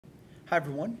Hi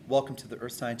everyone, welcome to the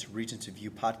Earth Science Regions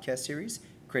Review podcast series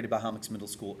created by Hommocks Middle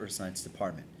School Earth Science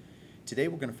Department. Today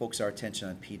we're going to focus our attention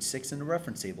on page 6 in the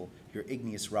reference table, your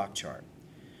igneous rock chart.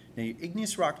 Now your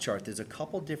igneous rock chart, there's a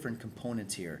couple different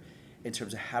components here in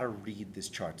terms of how to read this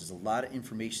chart. There's a lot of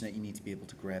information that you need to be able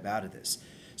to grab out of this.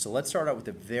 So let's start out with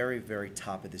the very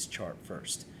top of this chart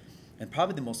first. And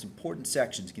probably the most important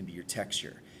section is going to be your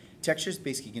texture. Texture is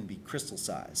basically going to be crystal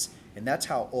size, and that's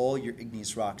how all your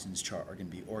igneous rocks in this chart are going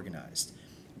to be organized.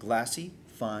 Glassy,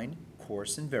 fine,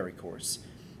 coarse, and very coarse.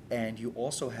 And you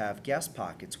also have gas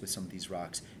pockets with some of these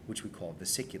rocks, which we call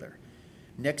vesicular.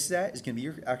 Next to that is going to be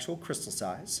your actual crystal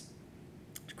size.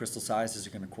 The crystal sizes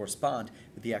are going to correspond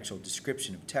with the actual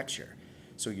description of texture.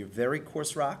 So your very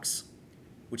coarse rocks,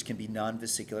 which can be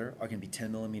non-vesicular, are going to be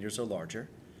 10 millimeters or larger.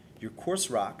 Your coarse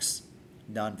rocks,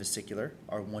 non-vesicular,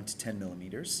 are 1 to 10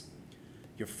 millimeters.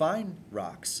 Your fine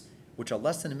rocks, which are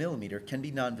less than a millimeter, can be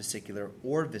non-vesicular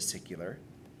or vesicular.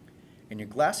 And your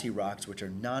glassy rocks, which are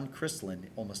non-crystalline,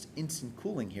 almost instant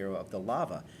cooling here of the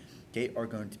lava, okay, are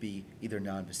going to be either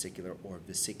non-vesicular or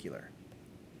vesicular.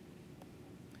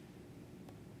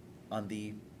 On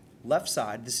the left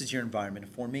side, this is your environment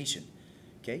of formation.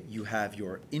 Okay, you have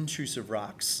your intrusive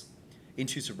rocks.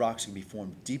 Intrusive rocks can be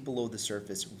formed deep below the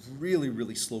surface,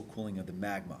 really slow cooling of the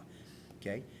magma.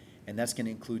 Okay, and that's going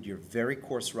to include your very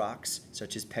coarse rocks,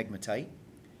 such as pegmatite,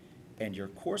 and your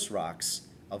coarse rocks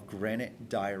of granite,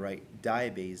 diorite,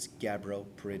 diabase, gabbro,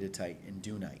 peridotite, and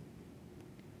dunite.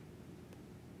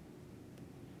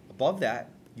 Above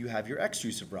that, you have your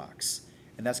extrusive rocks,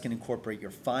 and that's going to incorporate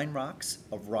your fine rocks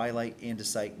of rhyolite,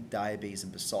 andesite, diabase,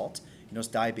 and basalt. You notice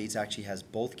diabase actually has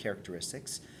both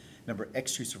characteristics. Remember,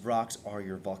 extrusive rocks are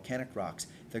your volcanic rocks.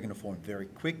 They're going to form very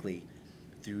quickly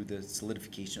through the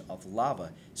solidification of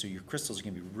lava, so your crystals are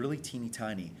going to be really teeny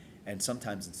tiny, and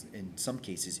sometimes in some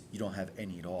cases you don't have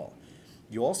any at all.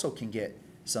 You also can get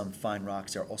some fine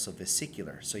rocks that are also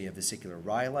vesicular. So you have vesicular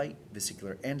rhyolite,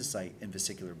 vesicular andesite, and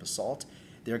vesicular basalt.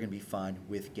 They're going to be fine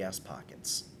with gas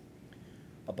pockets.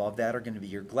 Above that are going to be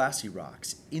your glassy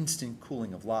rocks, instant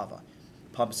cooling of lava.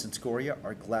 Pumice and scoria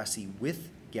are glassy with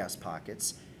gas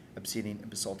pockets. Obsidian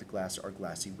and basaltic glass are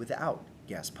glassy without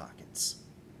gas pockets.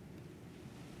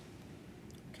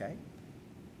 Okay?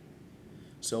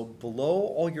 So below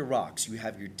all your rocks, you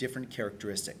have your different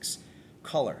characteristics.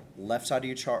 Color, left side of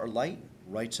your chart are light,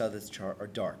 right side of the chart are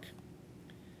dark.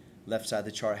 Left side of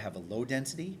the chart have a low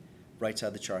density, right side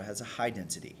of the chart has a high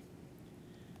density.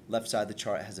 Left side of the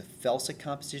chart has a felsic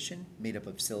composition made up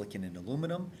of silicon and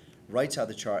aluminum. Right side of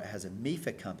the chart has a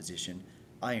mafic composition,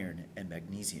 iron and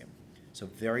magnesium. So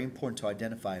very important to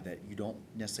identify that you don't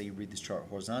necessarily read this chart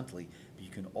horizontally, but you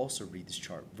can also read this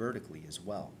chart vertically as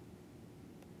well.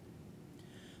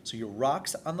 So your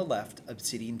rocks on the left,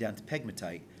 obsidian down to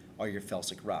pegmatite, are your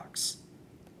felsic rocks.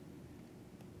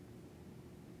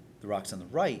 The rocks on the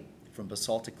right, from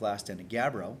basaltic glass down to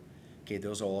gabbro, okay,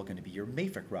 those are all going to be your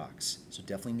mafic rocks. So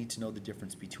definitely need to know the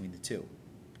difference between the two.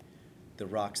 The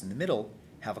rocks in the middle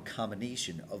have a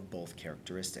combination of both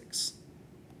characteristics.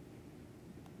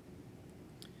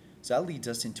 So that leads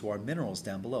us into our minerals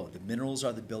down below. The minerals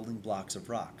are the building blocks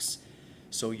of rocks.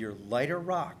 So your lighter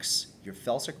rocks, your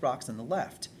felsic rocks on the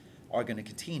left, are going to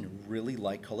contain really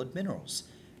light colored minerals.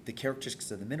 The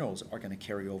characteristics of the minerals are going to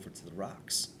carry over to the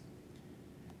rocks.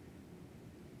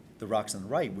 The rocks on the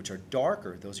right, which are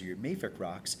darker, those are your mafic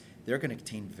rocks, they're going to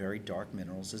contain very dark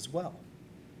minerals as well.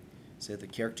 So the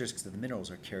characteristics of the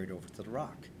minerals are carried over to the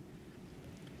rock.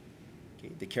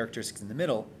 Okay, the characteristics in the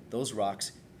middle, those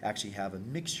rocks actually have a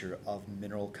mixture of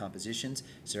mineral compositions,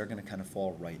 so they're going to kind of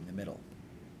fall right in the middle.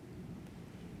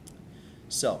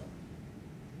 So,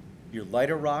 your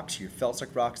lighter rocks, your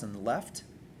felsic rocks on the left,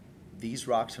 these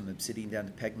rocks from obsidian down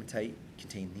to pegmatite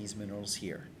contain these minerals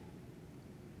here.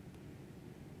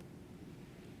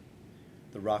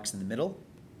 The rocks in the middle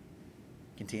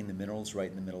contain the minerals right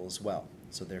in the middle as well.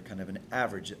 So they're kind of an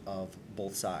average of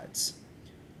both sides.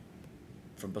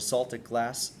 From basaltic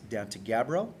glass down to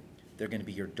gabbro, they're going to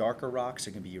be your darker rocks,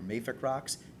 they're going to be your mafic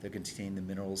rocks, they're going to contain the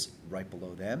minerals right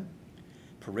below them.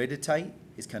 Peridotite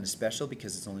is kind of special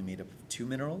because it's only made up of 2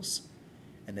 minerals.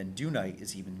 And then dunite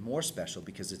is even more special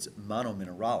because it's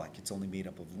monomineralic. It's only made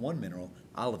up of 1 mineral,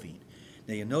 olivine.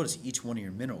 Now you'll notice each one of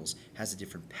your minerals has a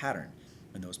different pattern,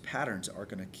 and those patterns are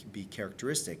going to be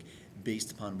characteristic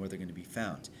based upon where they're going to be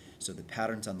found. So the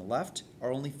patterns on the left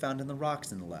are only found in the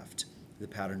rocks on the left. The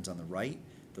patterns on the right,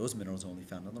 those minerals are only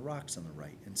found on the rocks on the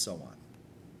right, and so on.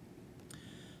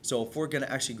 So if we're going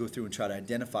to actually go through and try to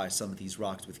identify some of these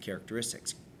rocks with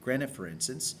characteristics, granite, for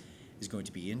instance, is going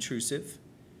to be intrusive.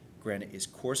 Granite is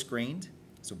coarse-grained,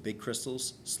 so big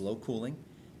crystals, slow cooling.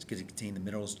 It's going to contain the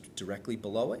minerals directly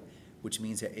below it, which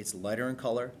means that it's lighter in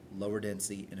color, lower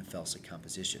density, and a felsic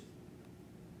composition.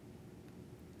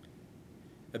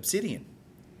 Obsidian,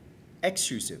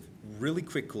 extrusive, really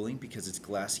quick cooling because it's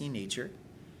glassy in nature.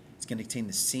 It's going to contain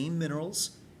the same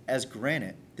minerals as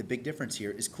granite. The big difference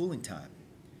here is cooling time.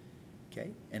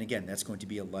 Okay, and again, that's going to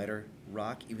be a lighter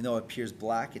rock. Even though it appears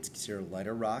black, it's considered a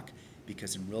lighter rock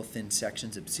because in real thin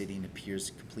sections, obsidian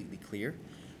appears completely clear,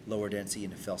 lower density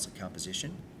and a felsic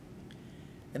composition.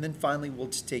 And then finally, we'll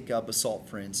just take basalt,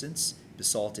 for instance.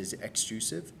 Basalt is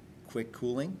extrusive, quick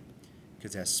cooling,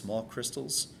 because it has small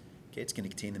crystals. Okay, it's going to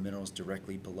contain the minerals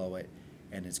directly below it,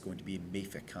 and it's going to be a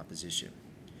mafic composition.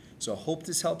 So I hope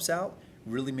this helps out.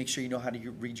 Really make sure you know how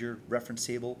to read your reference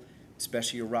table,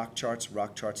 especially your rock charts.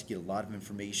 Rock charts, you get a lot of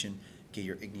information. Okay,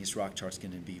 your igneous rock chart is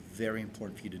going to be very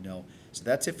important for you to know. So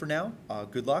that's it for now.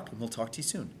 Good luck, and we'll talk to you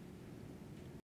soon.